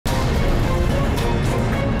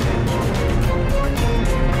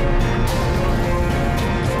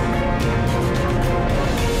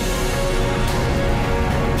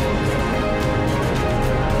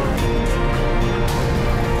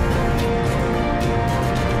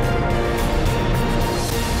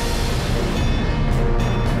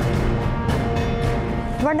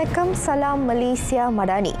வணக்கம், சலாம் Malaysia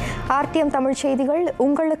Madani. RTM Tamil செய்திகள்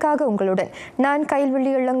உங்களுக்காக உங்களுடன் நான்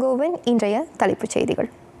கைல்வெள்ளி இளங்கோவன். இன்றைய தலைப்புச் செய்திகள்.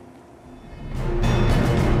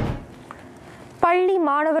 பள்ளி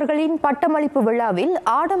மாணவர்களின் பட்டமளிப்பு விழாவில்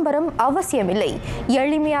ஆடம்பரம் அவசியமில்லை,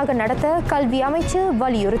 எளிமையாக நடத்த கல்வி அமைச்சு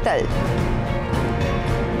வலியுறுத்தல்.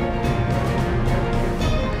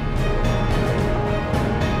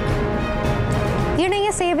 இணைய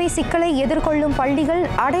சேவை சிக்கலை எதிர்கொள்ளும் பள்ளிகள்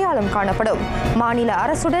அடையாளம் காணப்படும், மாநில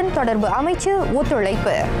அரசுடன் தொடர்பு அமைச்சு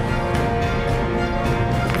ஒத்துழைப்பு.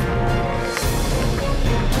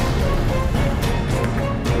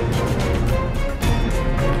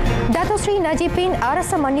 டத்தோஸ்ரீ நஜீப்பின்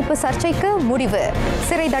அரச மன்னிப்பு சர்ச்சைக்கு முடிவு,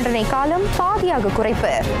 சிறை தண்டனை காலம் பாதியாக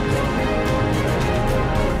குறைப்பு.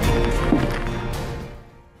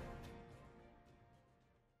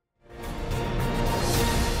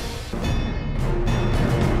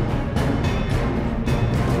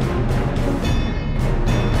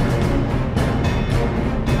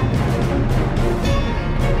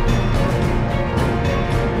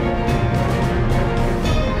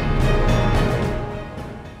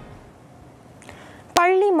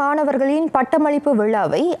 பள்ளி மாணவர்களின் பட்டமளிப்பு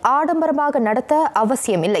விழாவை ஆடம்பரமாக நடத்த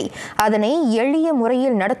அவசியமில்லை, அதனை எளிய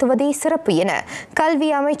முறையில் நடத்துவதே சிறப்பு என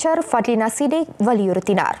கல்வி அமைச்சர் ஃபட்லினா சிடேக்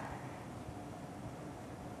வலியுறுத்தினார்.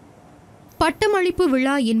 பட்டமளிப்பு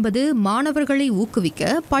விழா என்பது மாணவர்களை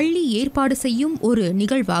ஊக்குவிக்க பள்ளி ஏற்பாடு செய்யும் ஒரு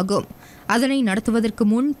நிகழ்வாகும். அதனை நடத்துவதற்கு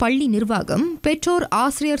முன் பள்ளி நிர்வாகம் பெற்றோர்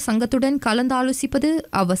ஆசிரியர் சங்கத்துடன் கலந்தாலோசிப்பது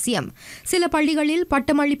அவசியம். சில பள்ளிகளில்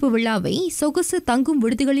பட்டமளிப்பு விழாவை சொகுசு தங்கும்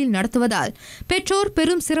விடுதிகளில் நடத்துவதால் பெற்றோர்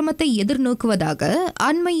பெரும் சிரமத்தை எதிர்நோக்குவதாக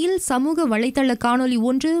அண்மையில் சமூக வலைதள காணொலி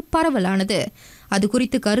ஒன்று பரவலானது. அது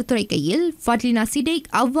குறித்து கருத்துரைக்கையில் ஃபட்லினா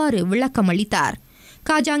சிடேக் அவ்வாறு விளக்கமளித்தார்.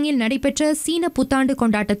 காஜாங்கில் நடைபெற்ற சீன புத்தாண்டு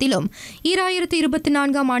கொண்டாட்டத்திலும்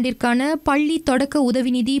 2024 ஆண்டிற்கான பள்ளி தொடக்க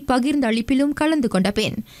உதவி நிதி பகிர்ந்தளிப்பிலும் கலந்து கொண்ட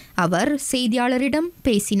பின் அவர் செய்தியாளரிடம்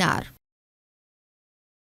பேசினார்.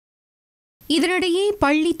 இதனிடையே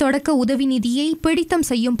பள்ளி தொடக்க உதவி நிதியை பிடித்தம்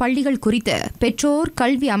செய்யும் பள்ளிகள் குறித்து பெற்றோர்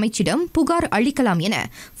கல்வி அமைச்சிடம் புகார் அளிக்கலாம் என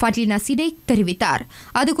ஃபட்லினா சிடேக் தெரிவித்தார்.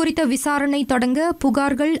 அது குறித்த விசாரணை தொடங்க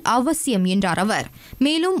புகார்கள் அவசியம் என்றார் அவர்.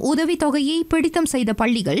 மேலும் உதவித்தொகையை பிடித்தம் செய்த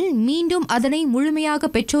பள்ளிகள் மீண்டும் அதனை முழுமையாக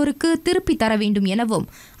பெற்றோருக்கு திருப்பி தர வேண்டும் எனவும்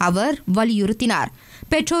அவர் வலியுறுத்தினார்.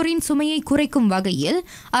 பெற்றோரின் சுமையை குறைக்கும் வகையில்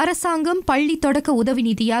அரசாங்கம் பள்ளி தொடக்க உதவி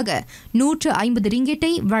நிதியாக 150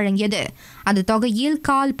 ரிங்கிட்டை வழங்கியது. அந்த தொகையில்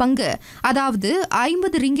கால் பங்கு, அதாவது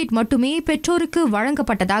 50 ரிங்கிட் மட்டுமே பெற்றோருக்கு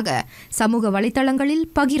வழங்கப்பட்டதாக சமூக வலைதளங்களில்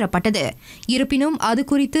பகிரப்பட்டது. இருப்பினும் அது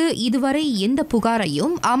குறித்து இதுவரை எந்த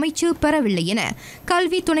புகாரையும் அமைச்சு பெறவில்லை என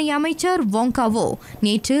கல்வி துணை அமைச்சர் வோங்காவோ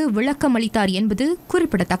நேற்று விளக்கமளித்தார் என்பது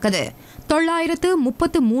குறிப்பிடத்தக்கது.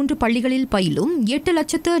 933 பள்ளிகளில் பயிலும்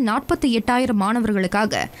 8,48,000 மாணவர்களுக்காக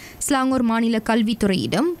ஸ்லாங்கூர் மாநில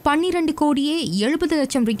கல்வித்துறையிடம் 12 கோடியே 70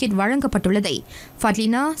 லட்சம் ரிங்கிட் வழங்கப்பட்டுள்ளதை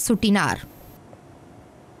ஃபட்லினா சுட்டினார்.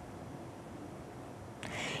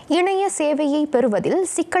 இணைய சேவையை பெறுவதில்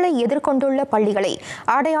சிக்கலை எதிர்கொண்டுள்ள பள்ளிகளை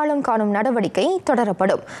அடையாளம் காணும் நடவடிக்கை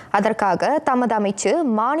தொடரப்படும். அதற்காக தமது அமைச்சு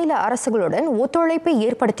மாநில அரசுகளுடன் ஒத்துழைப்பை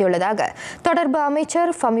ஏற்படுத்தியுள்ளதாக தொடர்பு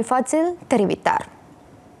அமைச்சர் ஃபமி ஃபாசில் தெரிவித்தார்.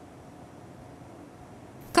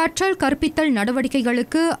 கற்றல் கற்பித்தல்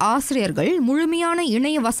நடவடிக்கைகளுக்கு ஆசிரியர்கள் முழுமையான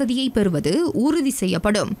இணைய வசதியை பெறுவது உறுதி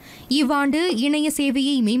செய்யப்படும். இவ்வாண்டு இணைய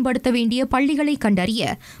சேவையை மேம்படுத்த வேண்டிய பள்ளிகளை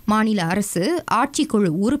கண்டறிய மாநில அரசு,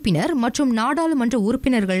 ஆட்சிக்குழு உறுப்பினர் மற்றும் நாடாளுமன்ற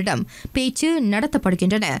உறுப்பினர்களிடம் பேச்சு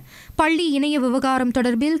நடத்தப்படுகின்றன. பள்ளி இணைய விவகாரம்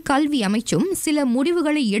தொடர்பில் கல்வி அமைச்சும் சில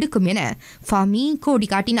முடிவுகளை எடுக்கும் என ஃபாமி கோடி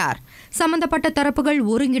காட்டினார். சம்பந்தப்பட்ட தரப்புகள்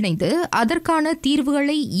ஒருங்கிணைந்து அதற்கான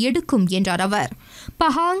தீர்வுகளை எடுக்கும் என்றார் அவர்.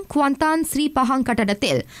 பஹாங் குவாந்தான் ஸ்ரீ பஹாங்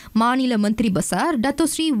கட்டடத்தில் மாநில மந்திரி பசார்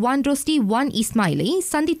டத்தோஸ்ரீ வான் ரோஸ்டி வான் இஸ்மாயிலை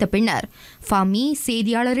சந்தித்த பின்னர் ஃபாமி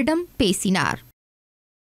செய்தியாளரிடம் பேசினார்.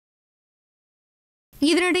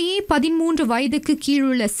 இதனிடையே 13 வயதுக்கு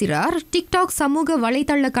கீழுள்ள சிறார் டிக்டாக் சமூக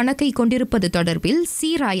வலைதள கணக்கை கொண்டிருப்பது தொடர்பில்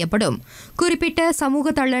சீராயப்படும். குறிப்பிட்ட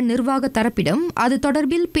சமூக தள நிர்வாக தரப்பிடம் அது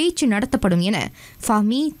தொடர்பில் பேச்சு நடத்தப்படும் என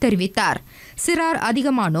ஃபாமி தெரிவித்தார். சிறார்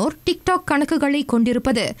அதிகமானோர் டிக்டாக் கணக்குகளை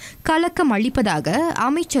கொண்டிருப்பது கலக்கம் அளிப்பதாக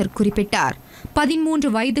அமைச்சர் குறிப்பிட்டார்.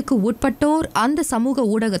 13 வயதுக்கு உட்பட்டோர் அந்த சமூக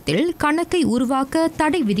ஊடகத்தில் கணக்கை உருவாக்க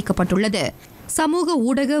தடை விதிக்கப்பட்டுள்ளது. சமூக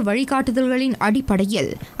ஊடக வழிகாட்டுதல்களின்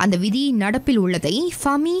அடிப்படையில் அந்த விதி நடப்பில் உள்ளதை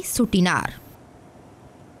ஃபமி சுட்டினார்.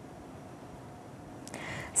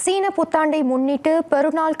 சீன புத்தாண்டை முன்னிட்டு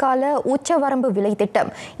பெருநாள் கால உச்சவரம்பு விலை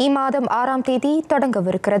திட்டம் இம்மாதம் 6ஆம் தேதி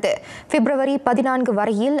தொடங்கவிருக்கிறது. பிப்ரவரி 14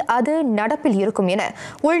 வரையில் அது நடப்பில் இருக்கும் என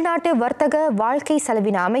உள்நாட்டு வர்த்தக வாழ்க்கை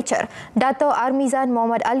செலவின அமைச்சர் டத்தோ அர்மிசான்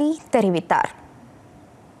முகமது அலி தெரிவித்தார்.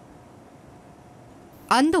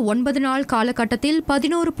 அந்த 9 நாள் காலகட்டத்தில்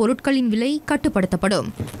 11 பொருட்களின் விலை கட்டுப்படுத்தப்படும்.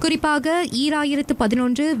 குறிப்பாக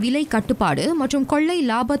 2011 விலை கட்டுப்பாடு மற்றும் கொள்ளை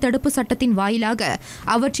லாப தடுப்பு சட்டத்தின் வாயிலாக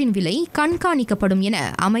அவற்றின் விலை கண்காணிக்கப்படும் என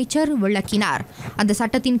அமைச்சர் விளக்கினார். அந்த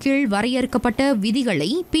சட்டத்தின் கீழ் வரையறுக்கப்பட்ட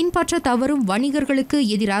விதிகளை பின்பற்ற தவறும் வணிகர்களுக்கு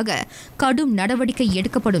எதிராக கடும் நடவடிக்கை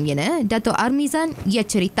எடுக்கப்படும் என டத்தோ அர்மிசான்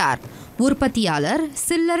எச்சரித்தார். உற்பத்தியாளர்,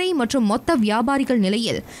 சில்லறை மற்றும் மொத்த வியாபாரிகள்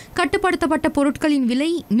நிலையில் கட்டுப்படுத்தப்பட்ட பொருட்களின் விலை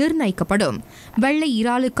நிர்ணயிக்கப்படும். வெள்ளை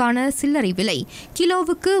இறாலுக்கான சில்லறை விலை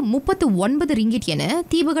கிலோவுக்கு 39 ரிங்கிட் என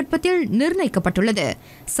தீபகற்பத்தில் நிர்ணயிக்கப்பட்டுள்ளது.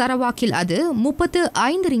 சரவாக்கில் அது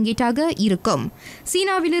 35 ரிங்கிட்டாக இருக்கும்.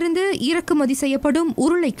 சீனாவிலிருந்து இறக்குமதி செய்யப்படும்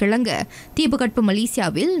உருளைக்கிழங்கு தீபகற்ப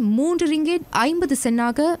மலேசியாவில் 3 ரிங்கிட் 50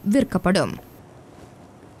 சென்னாக விற்கப்படும்.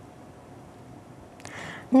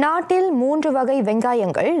 நாட்டில் 3 வகை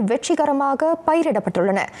வெங்காயங்கள் வெற்றிகரமாக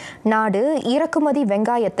பயிரிடப்பட்டுள்ளன. நாடு இறக்குமதி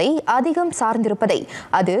வெங்காயத்தை அதிகம் சார்ந்திருப்பதை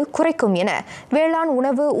அது குறைக்கும் என வேளாண்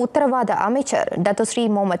உணவு உத்தரவாத அமைச்சர் டத்தோஸ்ரீ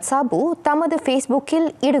முகமது சாபு தமது ஃபேஸ்புக்கில்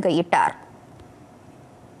இடுகையிட்டார்.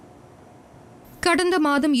 கடந்த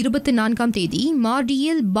மாதம் 24ஆம் தேதி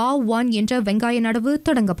மார்டியில் பாவ் 1 என்ற வெங்காய நடவு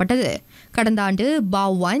தொடங்கப்பட்டது. கடந்த ஆண்டு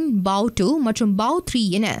பாவ் 1, பாவ் 2 மற்றும் பாவ் 3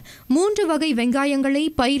 என 3 வகை வெங்காயங்களை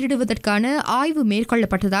பயிரிடுவதற்கான ஆய்வு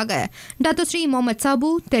மேற்கொள்ளப்பட்டதாக டத்தோஸ்ரீ முகமது சாபு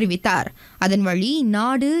தெரிவித்தார். அதன் வழி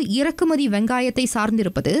நாடு இறக்குமதி வெங்காயத்தை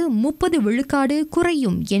சார்ந்திருப்பது 30 விழுக்காடு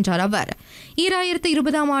குறையும் என்றார் அவர்.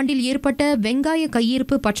 2020ஆம் ஆண்டில் ஏற்பட்ட வெங்காய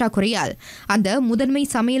கையிருப்பு பற்றாக்குறையால் அந்த முதன்மை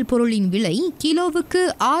சமையல் பொருளின் விலை கிலோவுக்கு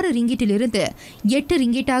 6 ரிங்கிட்டிலிருந்து 8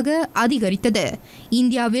 ரிங்கிட்டாக அதிகரித்தது.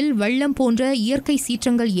 இந்தியாவில் வெள்ளம் போன்ற இயற்கை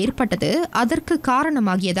சீற்றங்கள் ஏற்பட்டது அதற்கு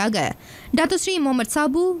காரணமாகியதாக டத்தோஸ்ரீ முகமது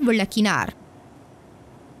சாபு விளக்கினார்.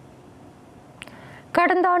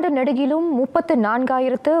 கடந்த ஆண்டு நெடுகிலும்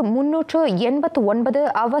 34,389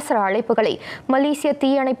 அவசர அழைப்புகளை மலேசிய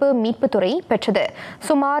தீயணைப்பு மீட்புத்துறை பெற்றது.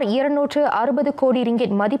 சுமார் 260 கோடி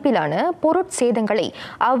ரிங்கிட் மதிப்பிலான பொருட்சேதங்களை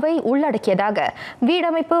அவை உள்ளடக்கியதாக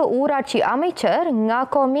வீடமைப்பு ஊராட்சி அமைச்சர்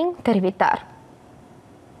ngakooming தெரிவித்தார்.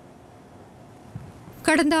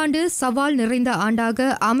 கடந்த ஆண்டு சவால் நிறைந்த ஆண்டாக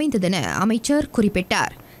அமைந்ததென அமைச்சர்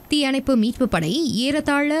குறிப்பிட்டார். தீயணைப்பு மீட்பு படை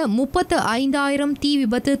ஏறத்தாழ 35,000 தீ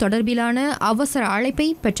விபத்து தொடர்பிலான அவசர அழைப்பை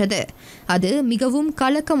பெற்றது. அது மிகவும்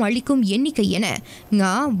கலக்கம் அளிக்கும் எண்ணிக்கை என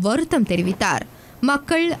வருத்தம் தெரிவித்தார்.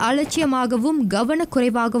 மக்கள் அலட்சியமாகவும்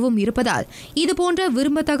கவனக்குறைவாகவும் இருப்பதால் இதுபோன்ற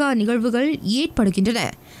விரும்பத்தகா நிகழ்வுகள் ஏற்படுகின்றன.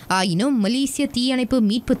 ஆயினும் மலேசிய தீயணைப்பு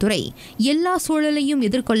மீட்புத்துறை எல்லா சூழலையும்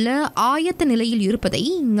எதிர்கொள்ள ஆயத்த நிலையில் இருப்பதை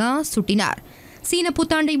சுட்டினார். சீன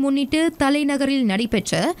புத்தாண்டை முன்னிட்டு தலைநகரில்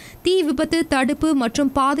நடைபெற்ற தீ விபத்து தடுப்பு மற்றும்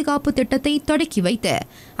பாதுகாப்பு திட்டத்தை தொடக்கி வைத்து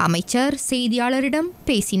அமைச்சர் செய்தியாளரிடம்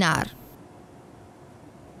பேசினார்.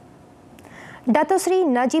 டத்தோஸ்ரீ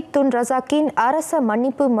நஜீப் துன் ரசாக்கின் அரச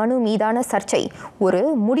மன்னிப்பு மனு மீதான சர்ச்சை ஒரு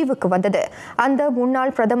முடிவுக்கு வந்தது. அந்த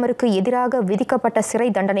முன்னாள் பிரதமருக்கு எதிராக விதிக்கப்பட்ட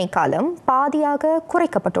சிறை தண்டனை காலம் பாதியாக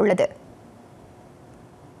குறைக்கப்பட்டுள்ளது.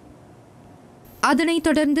 அதனைத்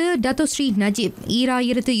தொடர்ந்து டத்தோஸ்ரீ நஜீப்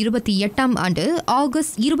 2028ஆம் ஆண்டு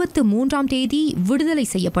ஆகஸ்ட் 23ஆம் தேதி விடுதலை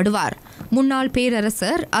செய்யப்படுவார். முன்னாள்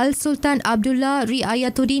பேரரசர் அல் சுல்தான் அப்துல்லா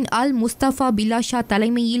ரியாயத்துடீன் அல் முஸ்தபா பில்லாஷா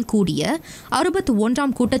தலைமையில் கூடிய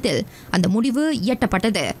 61ஆம் கூட்டத்தில் அந்த முடிவு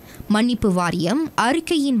எட்டப்பட்டது. மன்னிப்பு வாரியம்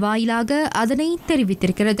அறிக்கையின் வாயிலாக அதனை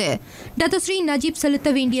தெரிவித்திருக்கிறது. டத்தோஸ்ரீ நஜீப்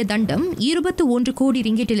செலுத்த வேண்டிய தண்டம் 21 கோடி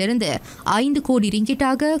ரிங்கிட்டிலிருந்து 5 கோடி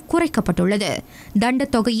ரிங்கிட்டாக குறைக்கப்பட்டுள்ளது. தண்ட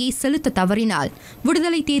தொகையை செலுத்த தவறினால்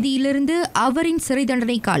விடுதலை தேதியிலிருந்து அவரின் சிறை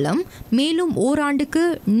தண்டனை காலம் மேலும் ஓராண்டுக்கு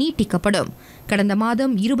நீட்டிக்கப்படும். கடந்த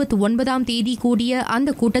மாதம் 29ஆம் தேதி கூடிய அந்த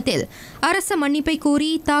கூட்டத்தில் அரச மன்னிப்பை கோரி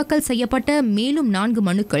தாக்கல் செய்யப்பட்ட மேலும் 4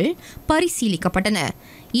 மனுக்கள் பரிசீலிக்கப்பட்டன.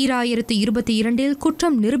 2022இல்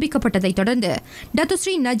குற்றம் நிரூபிக்கப்பட்டதைத் தொடர்ந்து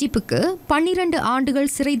டத்தோஸ்ரீ நஜீப்புக்கு 12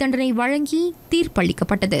 ஆண்டுகள் சிறை தண்டனை வழங்கி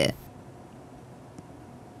தீர்ப்பளிக்கப்பட்டது.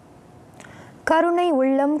 கருணை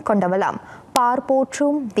உள்ளம் கொண்டவளாம்,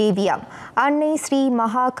 பார்ப்போற்றும் தேவியாம் அன்னை ஸ்ரீ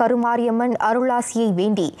மகா கருமாரியம்மன் அருளாசியை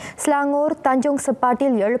வேண்டி ஸ்லாங்கூர் தஞ்சோங்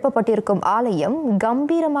செப்பாட்டில் எழுப்பப்பட்டிருக்கும் ஆலயம்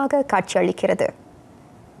கம்பீரமாக காட்சியளிக்கிறது.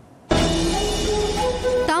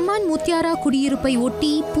 தமான் முத்தியாரா குடியிருப்பை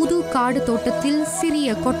ஒட்டி புது காடு தோட்டத்தில் சிறிய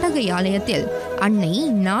கொட்டகை ஆலயத்தில் அன்னை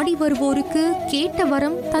நாடி வருவோருக்கு கேட்ட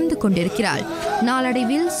வரம் தந்து கொண்டிருக்கிறாள்.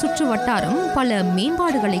 நாளடைவில் சுற்று வட்டாரம் பல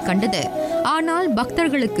மேம்பாடுகளை கண்டது. ஆனால்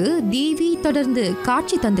பக்தர்களுக்கு தேவி தொடர்ந்து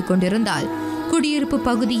காட்சி தந்து கொண்டிருந்தாள். குடியிருப்பு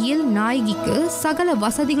பகுதியில் நாயகிக்கு சகல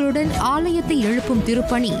வசதிகளுடன் ஆலயத்தை எழுப்பும்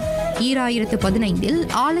திருப்பணி 2015இல்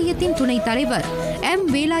ஆலயத்தின் துணைத் தலைவர்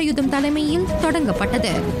வேலாயுதம் தலைமையில்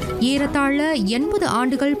தொடங்கப்பட்டது. ஏறத்தாழ 80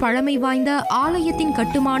 ஆண்டுகள் பழமை வாய்ந்த ஆலயத்தின்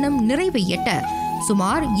கட்டுமானம் நிறைவை எட்ட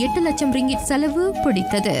சுமார் 8 லட்சம் ரிங்கிட் செலவு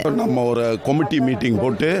பிடித்தது. நம்ம ஒரு கமிட்டி மீட்டிங்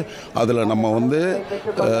போட்டு அதில் நம்ம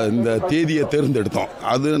இந்த தேதியை தேர்ந்தெடுத்தோம்.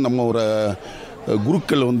 அது நம்ம ஒரு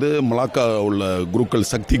குருக்கள் வந்து மலாக்கா உள்ள குருக்கள்,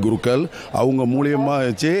 சக்தி குருக்கள், அவங்க மூலியமாக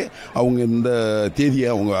வச்சு அவங்க இந்த தேதியை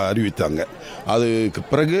அவங்க அறிவித்தாங்க. அதுக்கு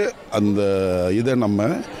பிறகு அந்த இதை நம்ம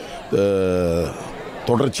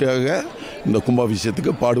தொடர்ச்சியாக இந்த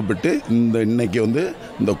கும்பாபிஷேகத்துக்கு பாடுபட்டு இன்னைக்கு வந்து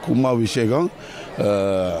இந்த கும்பாபிஷேகம்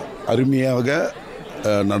அருமையாக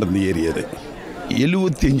நடந்து ஏறியது.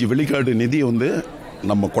 75 விழுக்காடு நிதி வந்து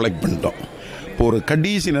நம்ம கொலெக்ட் பண்ணிட்டோம். இப்போ ஒரு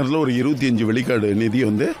கடைசி நேரத்தில் ஒரு 25 விழுக்காடு நிதி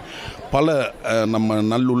வந்து பல நம்ம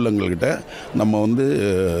நல்லுள்ளங்கள்கிட்ட நம்ம வந்து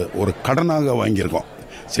ஒரு கடனாக வாங்கியிருக்கோம்.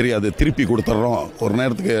 சரி, அது திருப்பி கொடுத்துட்றோம். ஒரு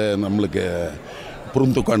நேரத்துக்கு நம்மளுக்கு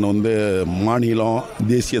புறந்துக்கான் வந்து மாநிலம்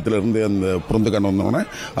தேசியத்திலேருந்து அந்த புறந்துக்கான் வந்தோடனே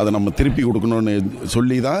அதை நம்ம திருப்பி கொடுக்கணும்னு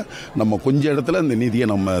சொல்லி தான் நம்ம கொஞ்சம் இடத்துல அந்த நிதியை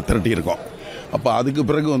நம்ம திரட்டியிருக்கோம். அப்போ அதுக்கு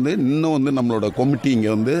பிறகு வந்து இன்னும் வந்து நம்மளோட கமிட்டி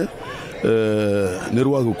இங்கே வந்து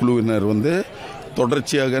நிர்வாக குழுவினர் வந்து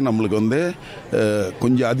தொடர்ச்சியாக நம்மளுக்கு வந்து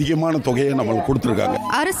கொஞ்சம் அதிகமான தொகையை நம்மளுக்கு கொடுத்துருக்காங்க.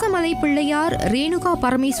 அரசமலை பிள்ளையார், ரேணுகா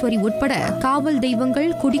பரமேஸ்வரி உட்பட காவல் தெய்வங்கள்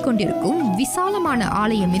குடிக்கொண்டிருக்கும் விசாலமான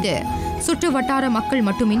ஆலயம் இது. சுற்று வட்டார மக்கள்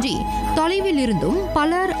மட்டுமின்றி தொலைவில் இருந்தும்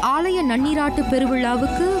பலர் ஆலய நன்னீராட்டு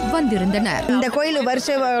பெருவிழாவுக்கு வந்திருந்தனர். இந்த கோயில்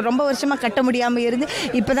ரொம்ப வருஷமா கட்ட முடியாமல் இருந்து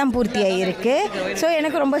இப்போதான் பூர்த்தியாக இருக்கு. ஸோ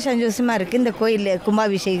எனக்கு ரொம்ப சந்தோஷமா இருக்கு இந்த கோயில்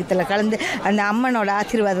கும்பாபிஷேகத்தில் கலந்து அந்த அம்மனோட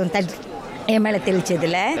ஆசீர்வாதம் என் மேலே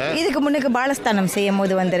தெளிச்சதில். இதுக்கு முன்னுக்கு பாலஸ்தானம் செய்யும்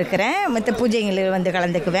போது வந்திருக்கிறேன். மற்ற பூஜைகளில் வந்து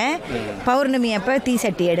கலந்துக்குவேன். பௌர்ணமி அப்போ தீ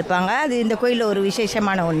சட்டி எடுப்பாங்க. அது இந்த கோயிலில் ஒரு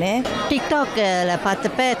விசேஷமான ஒன்று. டிக்டாக்கில்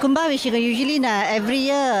பார்த்தப்ப கும்பாபிஷேகம் யூஸ்வலி நான் எவ்ரி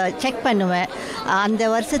இயர் செக் பண்ணுவேன், அந்த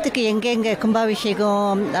வருஷத்துக்கு எங்கெங்கே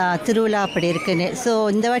கும்பாபிஷேகம் திருவிழா அப்படி இருக்குன்னு. ஸோ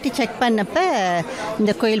இந்த வாட்டி செக் பண்ணப்போ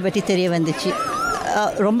இந்த கோயில் பற்றி தெரிய வந்துச்சு.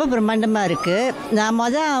 ரொம்ப பிரம்மாண்டமாக இருக்குது. நான்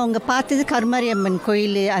அவங்க பார்த்தது கருமாரியம்மன்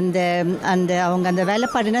கோயில், அந்த அந்த அவங்க அந்த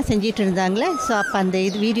வேலைப்பாடுனா செஞ்சிட்டு இருந்தாங்களே. ஸோ அப்போ அந்த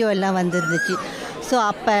வீடியோ எல்லாம் வந்துருந்துச்சு. ஸோ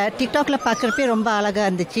அப்போ டிக்டாக்ல பார்க்குறப்பே ரொம்ப அழகாக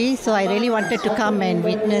இருந்துச்சு. So I really wanted to come and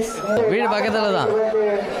witness. வீடு பக்கத்தில் தான்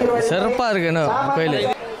சிறப்பாக இருக்குன்னு கோயில்.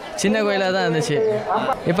 சின்ன கோயிலாக தான் இருந்துச்சு.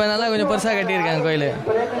 இப்போ நல்லா கொஞ்சம் பெருசாக கட்டியிருக்காங்க கோயில்.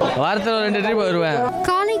 வாரத்தில் 2 ட்ரிப் வருவேன்.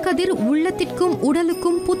 காலை கதிர் உள்ளத்திற்கும்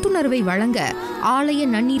உடலுக்கும் புத்துணர்வை வழங்க ஆலய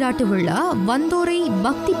நன்னீராட்டு விழா வந்தோரை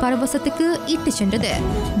பக்தி பரவசத்துக்கு இட்டு சென்றது.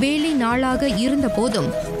 வேலை நாளாக இருந்த போதும்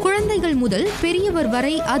குழந்தைகள் முதல் பெரியவர்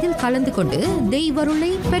வரை அதில் கலந்து கொண்டு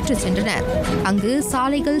தெய்வருளை பெற்று சென்றனர். அங்கு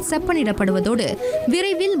சாலைகள் செப்பனிடப்படுவதோடு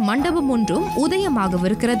விரைவில் மண்டபம் ஒன்றும்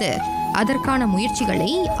உதயமாகவிருக்கிறது. அதற்கான முயற்சிகளை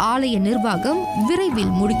ஆலய நிர்வாகம் விரைவில்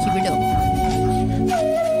முடுக்கிவிடும்.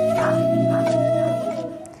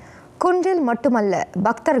 குன்றில் மட்டுமல்ல,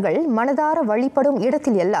 பக்தர்கள் மனதார வழிபடும்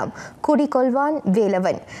இடத்தில் எல்லாம் குடிகொள்வான்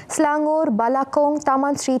வேலவன். ஸ்லாங்கூர் பலாக்கோங்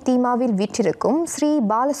தமான் ஸ்ரீ தீமாவில் விற்றிருக்கும் ஸ்ரீ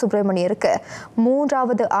பாலசுப்ரமணியருக்கு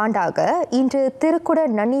 3வது ஆண்டாக இன்று திருக்குட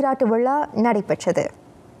நன்னீராட்டு விழா நடைபெற்றது.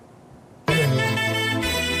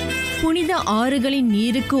 புனித ஆறுகளின்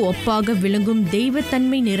நீருக்கு ஒப்பாக விளங்கும்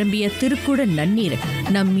தெய்வத்தன்மை நிரம்பிய திருக்குட நன்னீர்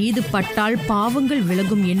நம் மீது பட்டால் பாவங்கள்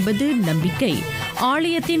விலகும் என்பது நம்பிக்கை.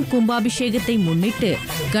 ஆலயத்தின் கும்பாபிஷேகத்தை முன்னிட்டு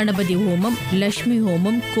கணபதி ஹோமம், லட்சுமி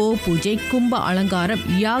ஹோமம், கோ பூஜை, கும்ப அலங்காரம்,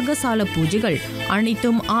 யாகசால பூஜைகள்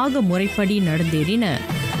அனைத்தும் ஆக முறைப்படி நடந்தேறின.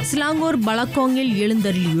 ஸ்லாங்கூர் பலக்கோங்கில்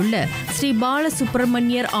எழுந்தருளியுள்ள ஸ்ரீ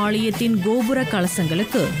பாலசுப்ரமணியர் ஆலயத்தின் கோபுர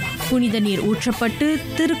கலசங்களுக்கு புனித நீர் ஊற்றப்பட்டு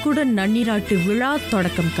திருக்குட நன்னீராட்டு விழா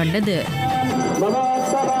தொடக்கம் கண்டது.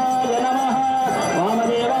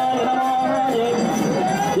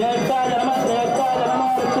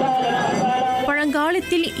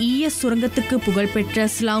 பழங்காலத்தில் ஈய சுரங்கத்துக்கு புகழ்பெற்ற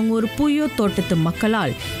ஸ்லாங்கூர் புயோ தோட்டத்து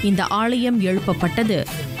மக்களால் இந்த ஆலயம் எழுப்பப்பட்டது.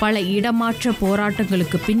 பல இடமாற்ற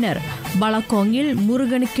போராட்டங்களுக்கு பின்னர் பலக்கோங்கில்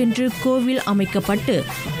முருகனுக்கென்று கோவில் அமைக்கப்பட்டு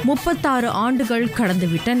 36 ஆண்டுகள்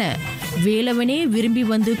கடந்துவிட்டன. வேலவனே விரும்பி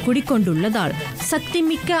வந்து குடிக்கொண்டுள்ளதால்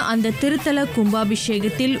சக்திமிக்க அந்த திருத்தல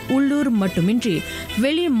கும்பாபிஷேகத்தில் உள்ளூர் மட்டுமின்றி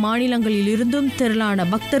வெளி மாநிலங்களிலிருந்தும் திரளான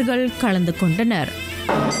பக்தர்கள் கலந்து கொண்டனர்.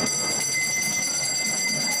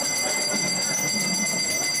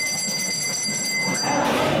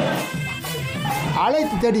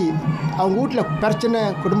 ஆலயத்தை தேடி அவங்க வீட்டில் பிரச்சனை,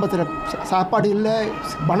 குடும்பத்தில் சாப்பாடு இல்லை,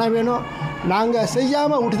 பணம் வேணும், நாங்கள்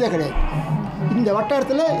செய்யாமல் விட்டதே கிடையாது. இந்த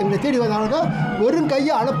வட்டாரத்தில் எங்களை தேடி வந்தாங்க வெறும்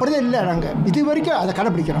கையை அனுப்புறதே இல்லை. நாங்கள் இது வரைக்கும் அதை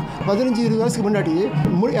கடைப்பிடிக்கிறோம். 15-20 வருஷத்துக்கு முன்னாடி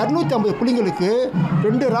 250 பிள்ளைங்களுக்கு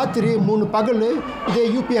 2 ராத்திரி 3 பகல் இதே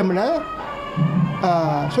யூபிஎம்மில்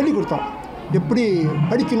சொல்லி கொடுத்தோம் எப்படி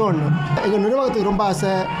படிக்கணும்னு. எங்கள் நிர்வாகத்துக்கு ரொம்ப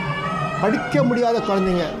ஆசை. படிக்க முடியாத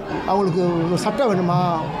குழந்தைங்க, அவங்களுக்கு ஒரு சட்டை வேணுமா,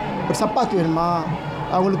 ஒரு சப்பாத்து வேணுமா,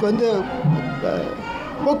 அவங்களுக்கு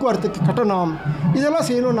போக்குவரத்துக்கு கட்டணம், இதெல்லாம்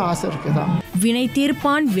செய்யணும்னு ஆசை இருக்குதான். வினை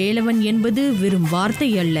தீர்ப்பான் வேலவன் என்பது வெறும் வார்த்தை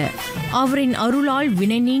அல்ல. அவரின் அருளால்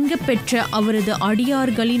வினை நீங்க பெற்ற அவரது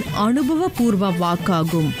அடியார்களின் அனுபவபூர்வ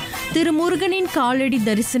வாக்காகும். திருமுருகனின் காலடி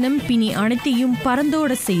தரிசனம் பிணி அனைத்தையும்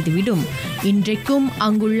பறந்தோட செய்துவிடும். இன்றைக்கும்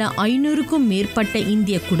அங்குள்ள 500க்கும் மேற்பட்ட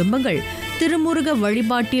இந்திய குடும்பங்கள் திருமுருக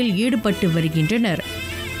வழிபாட்டில் ஈடுபட்டு வருகின்றனர்.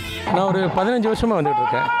 நான் ஒரு 15 வருஷமாக வந்துட்டு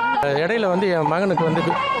இருக்கேன். இடையில என் மகனுக்கு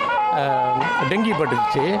டெங்கி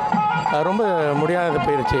பட்டுச்சு, ரொம்ப முடியாத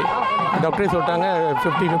போயிடுச்சு. டாக்டரே சொல்லிட்டாங்க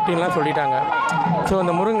 50-15லாம் சொல்லிட்டாங்க. ஸோ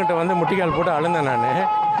அந்த முருங்கன்ட்ட முட்டிக்கால் போட்டு அழுந்தேன் நான்.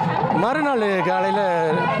 மறுநாள் காலையில்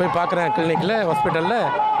போய் பார்க்குறேன் கிளினிக்கில், ஹாஸ்பிட்டலில்.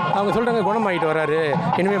 அவங்க சொல்கிறாங்க குணமாகிட்டு வராரு,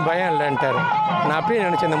 இனிமேல் பயம் இல்லைன்ட்டார். நான் அப்படியே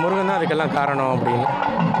நினச்சேன் இந்த முருகன் தான் அதுக்கெல்லாம் காரணம் அப்படின்னு.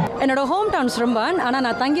 என்னோடய ஹோம் டவுன் ஸ்ரம்பான், ஆனால்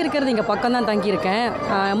நான் தங்கியிருக்கிறது இங்கே பக்கம் தான் தங்கியிருக்கேன்.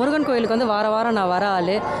 முருகன் கோயிலுக்கு வாரம் நான் வர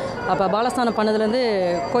ஆள். அப்போ பாலஸ்தானம் பண்ணதுலேருந்து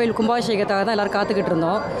கோயில் கும்பாபிஷேகத்தாக தான் எல்லோரும் காத்துக்கிட்டு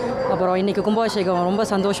இருந்தோம். அப்புறம் இன்றைக்கி கும்பாபிஷேகம் ரொம்ப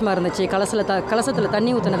சந்தோஷமாக இருந்துச்சு. கலசத்தில்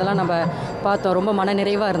தண்ணி ஊற்றுனதெல்லாம் நம்ம பார்த்தோம். ரொம்ப மன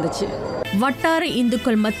நிறைவாக இருந்துச்சு. வட்டார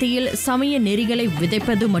இந்துக்கள் மத்தியில் சமய நெறிகளை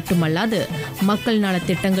விதைப்பது மட்டுமல்லாது மக்கள்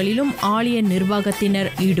நலத்திட்டங்களிலும் ஆலய நிர்வாகத்தினர்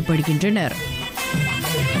ஈடுபடுகின்றனர்.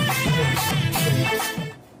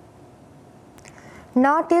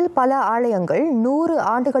 நாட்டில் பல ஆலயங்கள் 100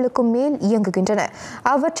 ஆண்டுகளுக்கும் மேல் இயங்குகின்றன.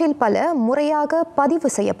 அவற்றில் பல முறையாக பதிவு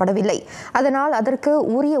செய்யப்படவில்லை. அதனால் அதற்கு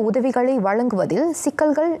உரிய உதவிகளை வழங்குவதில்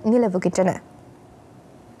சிக்கல்கள் நிலவுகின்றன.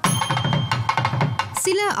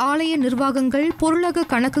 சில ஆலய நிர்வாகங்கள் பொருளக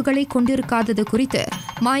கணக்குகளை கொண்டிருக்காதது குறித்து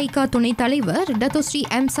மாயிகா துணைத் தலைவர் டத்தோஸ்ரீ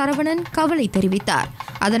M. சரவணன் கவலை தெரிவித்தார்.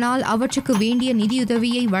 அதனால் அவற்றுக்கு வேண்டிய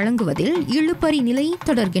நிதியுதவியை வழங்குவதில் இழுபறி நிலை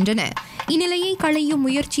தொடர்கின்றன. இந்நிலையை களையும்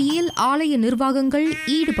முயற்சியில் ஆலய நிர்வாகங்கள்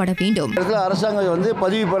ஈடுபட வேண்டும். அரசாங்கம்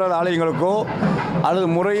பதிவு பெறாத ஆலயங்களுக்கோ அல்லது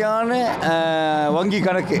முறையான வங்கி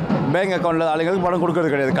கணக்கு பேங்க் அக்கௌண்ட்ல ஆலயங்களுக்கு பணம்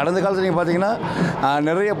கொடுக்கறது கிடையாது. கடந்த காலத்தில் நீங்கள் பார்த்தீங்கன்னா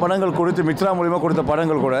நிறைய பணங்கள் கொடுத்து மித்ரா மூலிமா கொடுத்த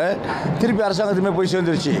பணங்கள் கூட திருப்பி அரசாங்கத்துமே போய்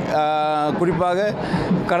சேர்ந்துருச்சு. குறிப்பாக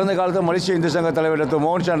கடந்த காலத்தில் மலேசிய இந்து சங்க தலைவர்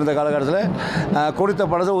மோகன் சான் இருந்த காலகட்டத்தில் கொடுத்த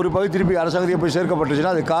பணத்தை ஒரு பகுதி திருப்பி அரசாங்கத்தையே போய்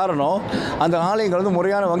சேர்க்கப்பட்டுச்சுன்னா அது காரணம் அந்த ஆலயங்கள்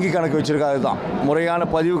முறையான வங்கி கணக்கு வச்சிருக்காது தான். முறையான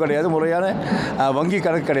பதிவு கிடையாது, முறையான வங்கி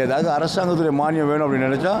கணக்கு கிடையாது. அது அரசாங்கத்துடைய மானியம் வேணும் அப்படின்னு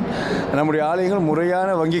நினச்சா நம்முடைய ஆலயங்கள்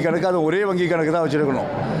முறையான வங்கி கணக்கு, அது ஒரே வங்கி கணக்கு தான் வச்சுருக்கணும்.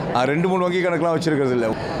 2-3 வங்கி கணக்கெலாம் வச்சுருக்கிறது இல்லை.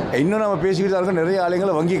 இன்னும் நம்ம பேசிக்கிட்டு தான் இருக்கோம், நிறைய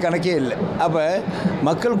ஆலயங்கள் வங்கி கணக்கே இல்லை. அப்போ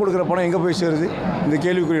மக்கள் கொடுக்குற பணம் எங்கே போய் சேருது? இந்த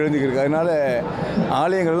கேள்விக்குறி எழுந்துக்கிருக்கு. அதனால்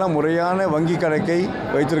ஆலயங்கள்லாம் முறையான வங்கி கணக்கை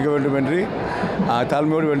வைத்திருக்க வேண்டும் என்று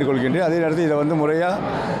தாழ்மையோடு வேண்டுகொள்கின்றேன். அதே நேரத்தில் இதை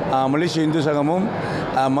முறையாக மலேசிய இந்து சங்கமும்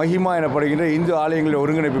மஹிமா எனப்படுகின்ற இந்து ஆலயங்களின்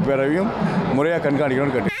ஒருங்கிணைப்பு பேரவையும் முறையாக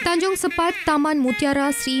கண்காணிக்கணும்னு கேட்டு. தஞ்சோங் சப்பாட் தமான் முத்தியாரா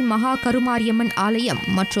ஸ்ரீ மகா கருமாரியம்மன் ஆலயம்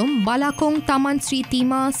மற்றும் பலாகோங் தமான் ஸ்ரீ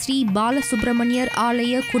தீமா ஸ்ரீ பாலசுப்ரமணியர்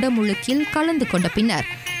ஆலய குடமுழுக்கில் கலந்து கொண்ட பின்னர்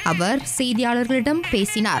அவர் செய்தியாளர்களிடம்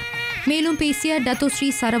பேசினார். மேலும் பேசிய டத்தோஸ்ரீ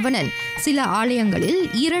சரவணன் சில ஆலயங்களில்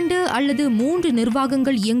 2 அல்லது 3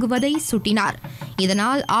 நிர்வாகங்கள் இயங்குவதை சுட்டினார்.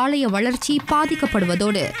 இதனால் ஆலய வளர்ச்சி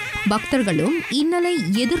பாதிக்கப்படுவதோடு பக்தர்களும் இன்னலை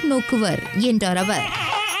எதிர்நோக்குவர் என்றார் அவர்.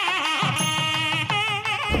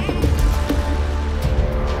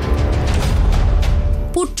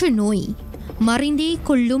 புற்றுநோய் மறைந்தே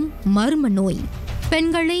கொள்ளும் மர்ம நோய்.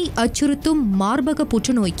 பெண்களை அச்சுறுத்தும் மார்பக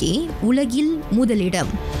புற்றுநோய்க்கே உலகில்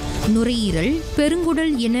முதலிடம். நுரையீரல்,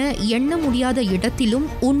 பெருங்குடல் என எண்ண முடியாத இடத்திலும்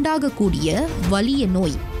உண்டாகக்கூடிய வலிய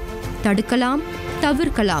நோய். தடுக்கலாம்,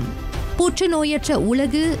 தவிர்க்கலாம். புற்றுநோயற்ற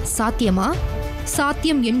உலகு சாத்தியமா?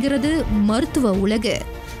 சாத்தியம் என்கிறது மருத்துவ உலகு.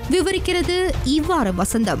 விவரிக்கிறது இவ்வாறு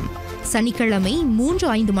வசந்தம். சனிக்கிழமை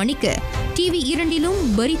 3:05 மணிக்கு TV 2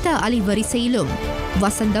 பரிதா அலைவரிசையிலும்.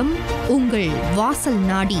 வசந்தம் உங்கள் வாசல்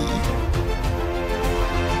நாடி.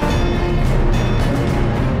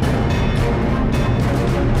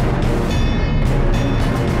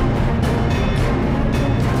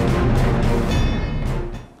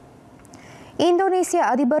 இந்தோனேசிய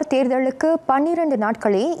அதிபர் தேர்தலுக்கு 12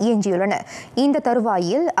 நாட்களே எஞ்சியுள்ளன. இந்த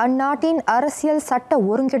தருவாயில் அந்நாட்டின் அரசியல் சட்ட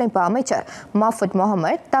ஒருங்கிணைப்பு அமைச்சர் மஃபூத்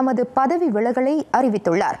முகமது தமது பதவி விலகலை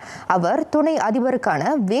அறிவித்துள்ளார். அவர் துணை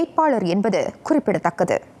அதிபருக்கான வேட்பாளர் என்பது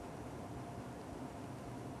குறிப்பிடத்தக்கது.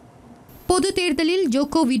 பொது தேர்தலில்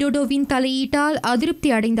ஜோகோ விடோடோவின் தலையீட்டால் அதிருப்தி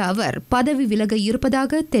அடைந்த அவர் பதவி விலக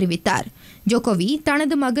இருப்பதாக தெரிவித்தார். ஜோகோவி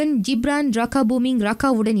தனது மகன் ஜிப்ரான் ரகாபூமிங்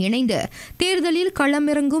ரகாவுடன் இணைந்து தேர்தலில்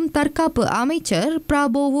களமிறங்கும் தற்காப்பு அமைச்சர்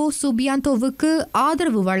பிராபோவோ சுபியாந்தோவுக்கு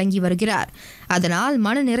ஆதரவு வழங்கி வருகிறார். அதனால்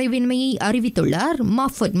மனநிறைவின்மையை அறிவித்துள்ளார்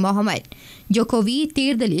மஃபூத் முகமது. ஜோகோவி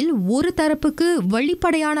தேர்தலில் ஒரு தரப்புக்கு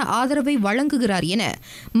வெளிப்படையான ஆதரவை வழங்குகிறார் என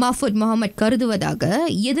மஃபூத் முகமது கருதுவதாக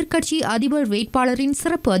எதிர்க்கட்சி அதிபர் வேட்பாளரின்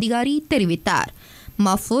சிறப்பு அதிகாரி தெரிவித்தார்.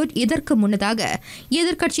 மஃபூத் இதற்கு முன்னதாக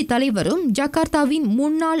எதிர்க்கட்சி தலைவரும் ஜகார்த்தாவின்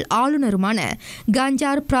முன்னாள் ஆளுநருமான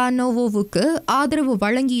காஞ்சார் பிரானோவோவுக்கு ஆதரவு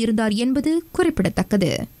வழங்கியிருந்தார் என்பது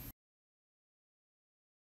குறிப்பிடத்தக்கது.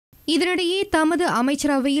 இதனிடையே தமது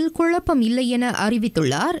அமைச்சரவையில் குழப்பம் இல்லை என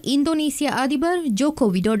அறிவித்துள்ளார் இந்தோனேசிய அதிபர் ஜோகோ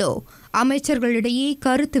விடோடோ. அமைச்சர்களிடையே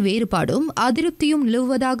கருத்து வேறுபாடும் அதிருப்தியும்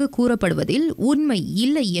நிலவுவதாக கூறப்படுவதில் உண்மை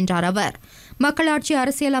இல்லை என்றார் அவர். மக்களாட்சி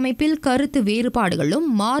அரசியல் அமைப்பில் கருத்து வேறுபாடுகளும்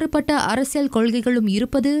மாறுபட்ட அரசியல் கொள்கைகளும்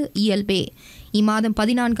இருப்பது இயல்பே. இம்மாதம்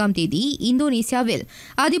 14ஆம் தேதி இந்தோனேசியாவில்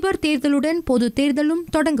அதிபர் தேர்தலுடன் பொது தேர்தலும்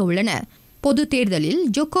தொடங்க உள்ளன. பொது தேர்தலில்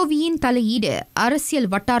ஜோகோவியின் தலையீடு அரசியல்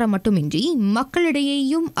வட்டாரம் மட்டுமின்றி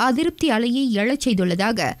மக்களிடையேயும் அதிருப்தி அலையை எழச்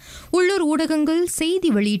செய்துள்ளதாக உள்ளூர் ஊடகங்கள் செய்தி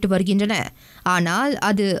வெளியிட்டு வருகின்றன. ஆனால்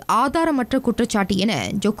அது ஆதாரமற்ற குற்றச்சாட்டு என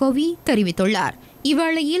ஜோகோவி தெரிவித்துள்ளார்.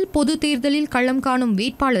 இவ்வேளையில் பொது தேர்தலில் களம் காணும்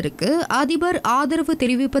வேட்பாளருக்கு அதிபர் ஆதரவு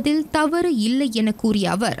தெரிவிப்பதில் தவறு இல்லை என கூறிய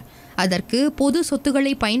அவர் அதற்கு பொது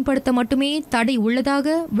சொத்துக்களை பயன்படுத்த மட்டுமே தடை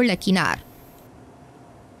உள்ளதாக விளக்கினார்.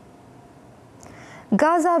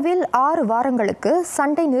 காசாவில் 6 வாரங்களுக்கு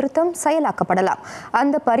சண்டை நிறுத்தம் செயலாக்கப்படலாம்.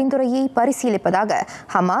 அந்த பரிந்துரையை பரிசீலிப்பதாக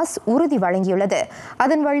ஹமாஸ் உறுதி வழங்கியுள்ளது.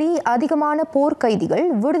 அதன் வழி அதிகமான போர்க்கைதிகள்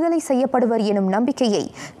விடுதலை செய்யப்படுவர் எனும் நம்பிக்கையை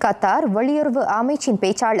கத்தார் வெளியுறவு அமைச்சின்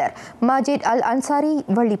பேச்சாளர் மாஜித் அல் அன்சாரி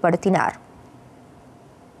வெளிப்படுத்தினார்.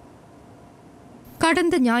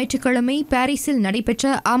 கடந்த ஞாயிற்றுக்கிழமை பாரிஸில் நடைபெற்ற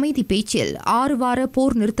அமைதி பேச்சில் 6 வார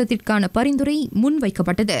போர் நிறுத்தத்திற்கான பரிந்துரை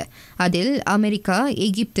முன்வைக்கப்பட்டது. அதில் அமெரிக்கா,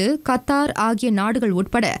 எகிப்து, கத்தார் ஆகிய நாடுகள்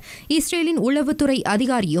உட்பட இஸ்ரேலின் உளவுத்துறை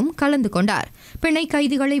அதிகாரியும் கலந்து கொண்டார். பிணை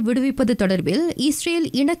கைதிகளை விடுவிப்பது தொடர்பில் இஸ்ரேல்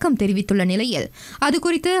இணக்கம் தெரிவித்துள்ள நிலையில்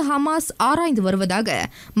அதுகுறித்து ஹமாஸ் ஆராய்ந்து வருவதாக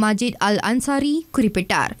மாஜித் அல் அன்சாரி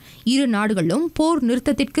குறிப்பிட்டார். இரு நாடுகளும் போர்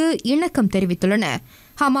நிறுத்தத்திற்கு இணக்கம் தெரிவித்துள்ளன.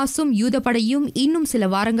 ஹமாஸும் யூதப்படையும் இன்னும் சில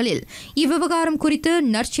வாரங்களில் இவ்விவகாரம் குறித்து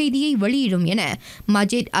நற்செய்தியை வெளியிடும் என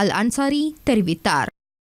மாஜித் அல் அன்சாரி தெரிவித்தார்.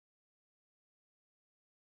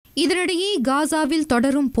 இதனிடையே காசாவில்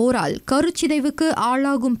தொடரும் போரால் கருச்சிதைவுக்கு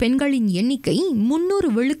ஆளாகும் பெண்களின் எண்ணிக்கை 300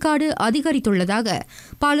 விழுக்காடு அதிகரித்துள்ளதாக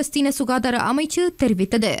பாலஸ்தீன சுகாதார அமைச்சு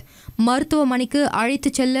தெரிவித்தது. மருத்துவமனைக்கு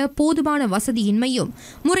அழைத்துச் செல்ல போதுமான வசதியின்மையும்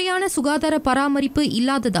முறையான சுகாதார பராமரிப்பு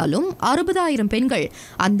இல்லாததாலும் 60,000 பெண்கள்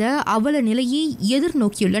அந்த அவல நிலையை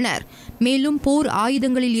எதிர்நோக்கியுள்ளனர். மேலும் போர்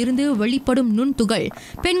ஆயுதங்களில் இருந்து வெளிப்படும் நுண்துகள்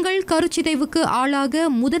பெண்கள் கருச்சிதைவுக்கு ஆளாக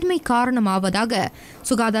முதன்மை காரணமாவதாக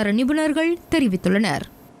சுகாதார நிபுணர்கள் தெரிவித்துள்ளனர்.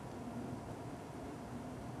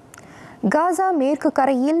 காசா மேற்கு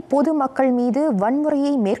கரையில் பொதுமக்கள் மீது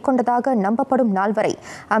வன்முறையை மேற்கொண்டதாக நம்பப்படும் நால்வரை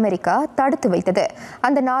அமெரிக்கா தடுத்து வைத்தது.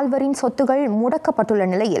 அந்த நால்வரின் சொத்துகள் முடக்கப்பட்டுள்ள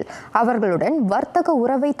நிலையில் அவர்களுடன் வர்த்தக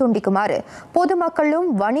உறவை துண்டிக்குமாறு பொதுமக்களும்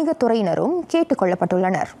வணிகத்துறையினரும் கேட்டுக்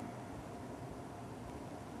கொள்ளப்பட்டுள்ளனர்.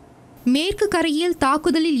 மேற்கு கரையில்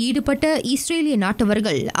தாக்குதலில் ஈடுபட்ட இஸ்ரேலிய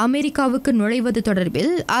நாட்டவர்கள் அமெரிக்காவுக்கு நுழைவது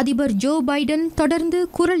தொடர்பில் அதிபர் ஜோ பைடன் தொடர்ந்து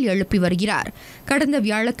குரல் எழுப்பி வருகிறார். கடந்த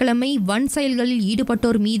வியாழக்கிழமை வன் செயல்களில்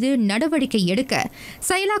ஈடுபட்டோர் மீது நடவடிக்கை எடுக்க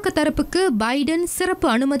செயலாக்க தரப்புக்கு பைடன் சிறப்பு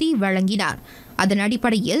அனுமதி வழங்கினார். அதன்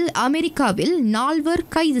அடிப்படையில் அமெரிக்காவில் 4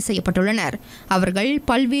 கைது செய்யப்பட்டுள்ளனர். அவர்கள்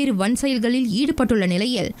பல்வேறு வன் செயல்களில் ஈடுபட்டுள்ள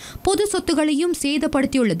நிலையில் பொது சொத்துகளையும்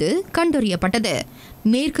சேதப்படுத்தியுள்ளது கண்டறியப்பட்டது.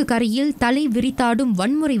 மேற்கு கரையில் தலை விரித்தாடும்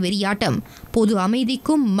வன்முறை வெறியாட்டம் பொது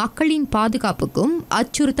அமைதிக்கும் மக்களின் பாதுகாப்புக்கும்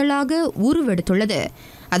அச்சுறுத்தலாக உருவெடுத்துள்ளது.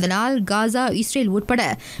 அதனால் காசா, இஸ்ரேல் உட்பட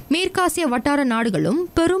மேற்காசிய வட்டார நாடுகளும்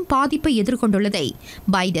பெரும் பாதிப்பை எதிர்கொண்டுள்ளதை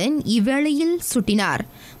பைடன் இவ்வேளையில் சுட்டினார்.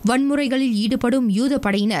 வன்முறைகளில் ஈடுபடும் யூத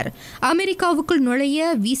படையினர் அமெரிக்காவுக்குள்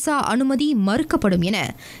நுழைய விசா அனுமதி மறுக்கப்படும் என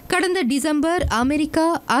கடந்த டிசம்பர் அமெரிக்கா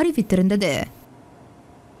அறிவித்திருந்தது.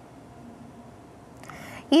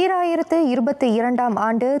 2022ஆம்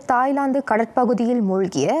ஆண்டு தாய்லாந்து கடற்பகுதியில்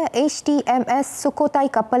மூழ்கிய HTMS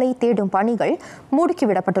சுகோதாய் கப்பலை தேடும் பணிகள்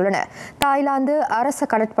முடுக்கிவிடப்பட்டுள்ளன. தாய்லாந்து அரச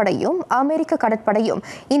கடற்படையும் அமெரிக்க கடற்படையும்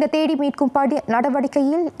இந்த தேடி மீட்கும்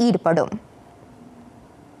நடவடிக்கையில் ஈடுபடும்.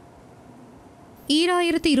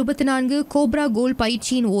 2024 கோப்ரா கோல்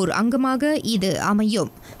பயிற்சியின் ஓர் அங்கமாக இது அமையும்.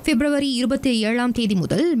 பிப்ரவரி 27ஆம் தேதி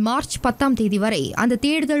முதல் மார்ச் 10ஆம் தேதி வரை அந்த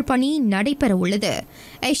தேடுதல் பணி நடைபெற உள்ளது.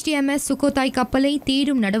 HTMS சுகோதாய் கப்பலை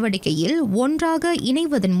தேடும் நடவடிக்கையில் ஒன்றாக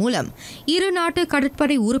இணைவதன் மூலம் இரு நாட்டு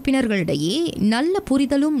கடற்படை உறுப்பினர்களிடையே நல்ல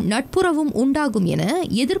புரிதலும் நட்புறவும் உண்டாகும் என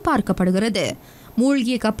எதிர்பார்க்கப்படுகிறது.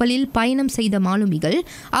 மூழ்கிய கப்பலில் பயணம் செய்த மாலுமிகள்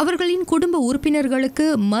அவர்களின் குடும்ப உறுப்பினர்களுக்கு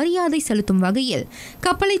மரியாதை செலுத்தும் வகையில்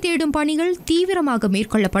கப்பலை தேடும் பணிகள் தீவிரமாக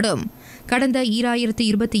மேற்கொள்ளப்படும். கடந்த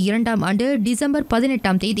 2022ஆம் ஆண்டு டிசம்பர்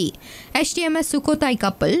 18ஆம் தேதி HTMS சுகோதாய்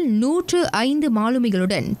கப்பல் 105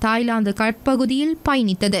 மாலுமிகளுடன் தாய்லாந்து கடற்பகுதியில்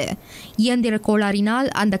பயணித்தது. இயந்திர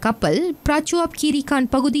கோளாறினால் அந்த கப்பல் பிரச்சுவாப்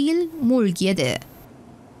கீரிகான் பகுதியில் மூழ்கியது.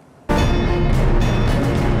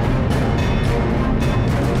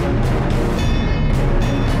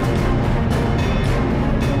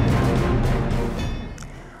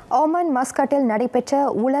 ஓமன் மஸ்கட்டில் நடைபெற்ற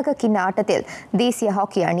உலக கிண்ண ஆட்டத்தில் தேசிய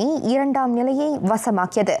ஹாக்கி அணி 2ஆம் நிலையை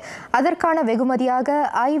வசமாக்கியது. அதற்கான வெகுமதியாக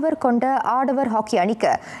ஐவர் கொண்ட ஆடவர் ஹாக்கி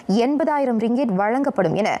அணிக்கு 80,000 ரிங்கிட்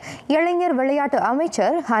வழங்கப்படும் என இளைஞர் விளையாட்டு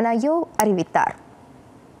அமைச்சர் ஹனாயோ அறிவித்தார்.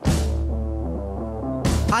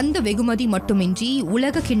 அந்த வெகுமதி மட்டுமின்றி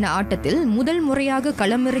உலக கிண்ண ஆட்டத்தில் முதல் முறையாக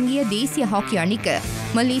களமிறங்கிய தேசிய ஹாக்கி அணிக்கு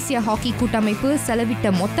மலேசியா ஹாக்கி கூட்டமைப்பு செலவிட்ட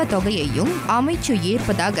மொத்த தொகையையும் அமைச்சு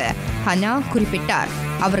ஏற்பதாக ஹனா குறிப்பிட்டார்.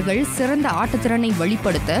 அவர்கள் சிறந்த ஆட்டத்திறனை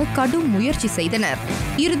வெளிப்படுத்த கடும் முயற்சி செய்தனர்.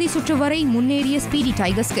 இறுதி சுற்று வரை முன்னேறிய ஸ்பீடி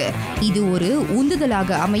டைகர்ஸ்க்கு இது ஒரு உந்துதலாக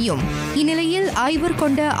அமையும். இந்நிலையில் ஐவர்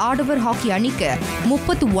கொண்ட ஆடவர் ஹாக்கி அணிக்கு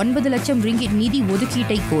 39 லட்சம் ரிங்கிட் நிதி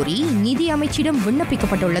ஒதுக்கீட்டை கோரி நிதி அமைச்சிடம்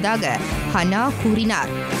விண்ணப்பிக்கப்பட்டுள்ளதாக ஹனா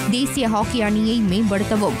கூறினார். தேசிய ஹாக்கி அணியை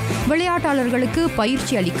மேம்படுத்தவும் விளையாட்டாளர்களுக்கு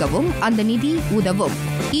பயிற்சி அளிக்கவும் அந்த நிதி உதவும்.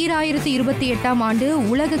 2028ஆம் ஆண்டு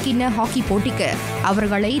உலக கிண்ண ஹாக்கி போட்டிக்கு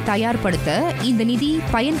அவர்களை தயார்படுத்த இந்த நிதி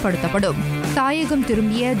பயன்படுத்தப்படும். தாயகம்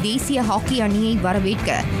திரும்பிய தேசிய ஹாக்கி அணியை வரவேற்க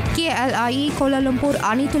KLIA கோலாலம்பூர்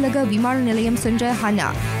அனைத்துலக விமான நிலையம் சென்ற ஹனா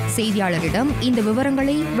செய்தியாளரிடம் இந்த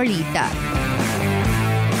விவரங்களை வெளியிட்டார்.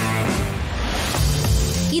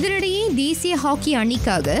 இதனிடையே தேசிய ஹாக்கி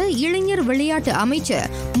அணிக்காக இளைஞர் விளையாட்டு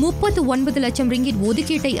அமைச்சர் 39 லட்சம் ரிங்கிட்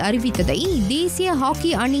ஒதுக்கீட்டை அறிவித்ததை தேசிய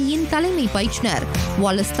ஹாக்கி அணியின் தலைமை பயிற்றுனர்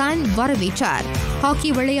வாலஸ்தான் வரவேற்றார். ஹாக்கி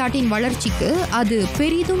விளையாட்டின் வளர்ச்சிக்கு அது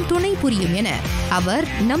பெரிதும் துணை புரியும் என அவர்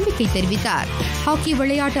நம்பிக்கை தெரிவித்தார். ஹாக்கி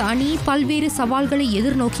விளையாட்டு அணி பல்வேறு சவால்களை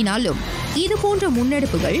எதிர்நோக்கினாலும் இதுபோன்ற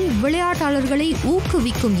முன்னெடுப்புகள் விளையாட்டாளர்களை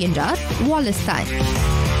ஊக்குவிக்கும் என்றார் வாலஸ்தான்.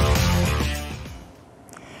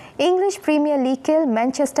 இங்கிலீஷ் பிரீமியர் லீக்கில்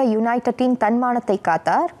மான்செஸ்டர் யுனைடெட்டின் தன்மானத்தை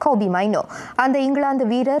காத்தார் கோபி மைனோ. அந்த இங்கிலாந்து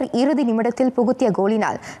வீரர் இறுதி நிமிடத்தில் புகுத்திய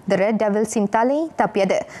கோலினால் தி ரெட் டெவில்ஸின் தலை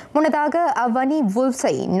தப்பியது. முன்னதாக அவ்வணி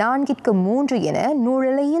வுல்வ்ஸை 4-3 என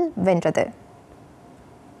நூலிலையில் வென்றது.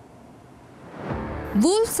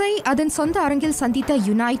 வூல்ஸை அதன் சொந்த அரங்கில் சந்தித்த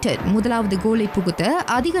யுனைடெட் முதலாவது கோலை புகுத்த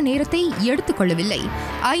அதிக நேரத்தை எடுத்துக் கொள்ளவில்லை.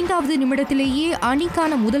 5வது நிமிடத்திலேயே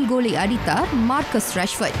அணிக்கான முதல் கோலை அடித்தார் மார்க்கஸ்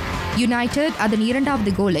ராஷ்வர்ட். யுனைடெட் அதன்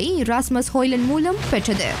 2வது கோலை ராஸ்மஸ் ஹோய்லன் மூலம்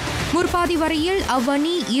பெற்றது. முற்பாதி வரையில்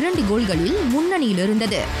அவ்வணி 2 கோல்களில் முன்னணியில்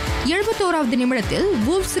இருந்தது. 71வது நிமிடத்தில்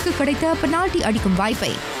வூல்வ்ஸுக்கு கிடைத்த பெனால்டி அடிக்கும்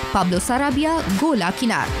வாய்ப்பை பாப்லோ சராபியா கோல்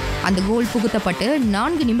ஆக்கினார். அந்த கோல் புகுத்தப்பட்டு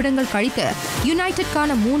 4 நிமிடங்கள் கழித்து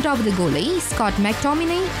யுனைடெட்கான 3வது கோலை ஸ்காட்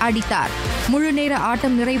மெக்டாமினை அடித்தார். முழு நேர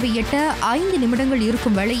ஆட்டம் நிறைவு எட்ட 5 நிமிடங்கள்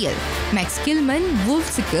இருக்கும் வேளையில் மேக்ஸ் கில்மன்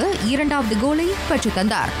வூல்வ்ஸுக்கு 2வது கோலை பெற்று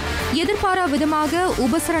தந்தார். எதிர்பாரா விதமாக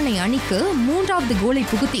உபசரணை அணிக்கு 3வது கோலை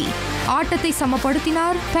புகுத்தி ஆட்டத்தை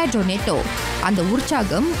சமப்படுத்தினார் பெட்ரோ நெட்டோ. அந்த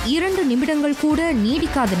உற்சாகம் 2 நிமிடங்கள் கூட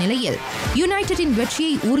நீடிக்காத நிலையில் யுனைடெட்டின்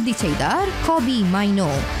வெற்றியை உறுதி செய்தார் கோபி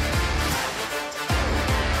மைனோ.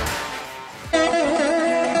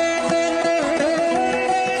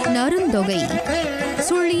 நருந்தொகை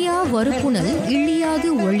சுழியா வறுப்புணல் இழியாது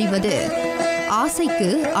ஒழிவது. ஆசைக்கு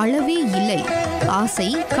அளவே இல்லை. ஆசை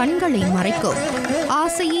கண்களை மறைக்கும்.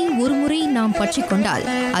 ஆசையை ஒருமுறை நாம் பற்றி கொண்டால்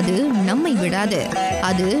அது நம்மை விடாது.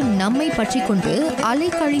 அது நம்மை பற்றி கொண்டு அலை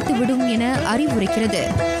கழித்து விடும் என அறிவுரைக்கிறது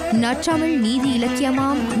நற்றமிழ் நீதி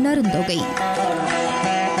இலக்கியமாம் நருந்தொகை.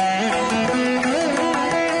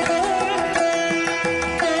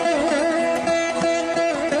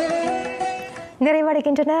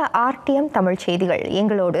 நிறைவடைகின்றன RTM தமிழ் செய்திகள்.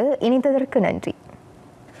 எங்களோடு இணைந்ததற்கு நன்றி.